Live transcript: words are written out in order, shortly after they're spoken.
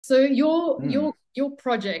So your Hmm.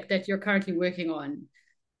 project that you're currently working on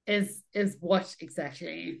is what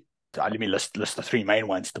exactly? Let me list the three main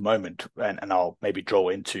ones at the moment, and I'll maybe draw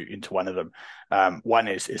into one of them. One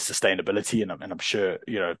is sustainability, and I'm sure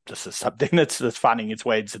this is something that's finding its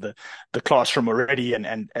way into the classroom already,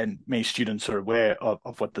 and many students are aware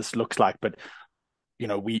of what this looks like. But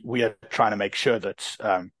we are trying to make sure that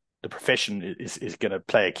the profession is going to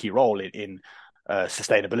play a key role in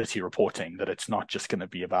sustainability reporting. That it's not just going to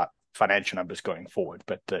be about financial numbers going forward,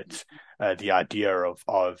 but that the idea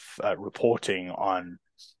of reporting on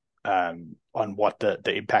what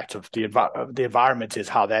the impact of the environment is,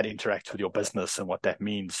 how that interacts with your business, and what that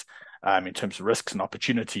means in terms of risks and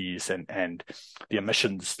opportunities, and the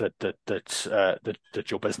emissions that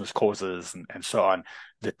your business causes, and so on.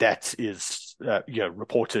 That is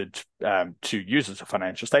reported to users of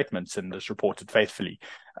financial statements and is reported faithfully.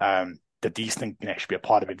 That these things can actually be a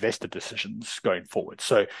part of investor decisions going forward.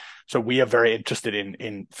 So we are very interested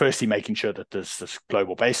in firstly making sure that there's this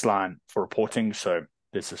global baseline for reporting. So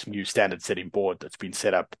there's this new standard setting board that's been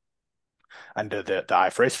set up under the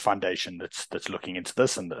IFRS Foundation that's looking into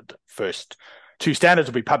this, and the first two standards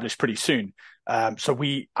will be published pretty soon. I'm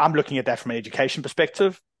looking at that from an education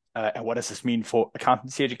perspective, and what does this mean for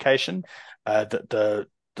accountancy education?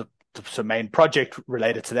 The main project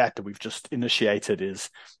related to that we've just initiated is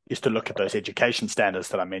to look at those education standards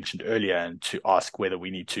that I mentioned earlier, and to ask whether we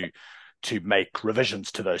need to make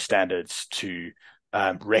revisions to those standards to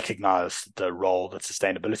recognize the role that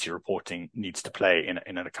sustainability reporting needs to play in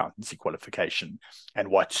an accountancy qualification, and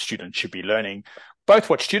what students should be learning, both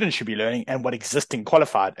what students should be learning and what existing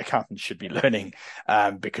qualified accountants should be learning,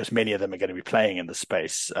 because many of them are going to be playing in the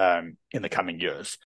space in the coming years.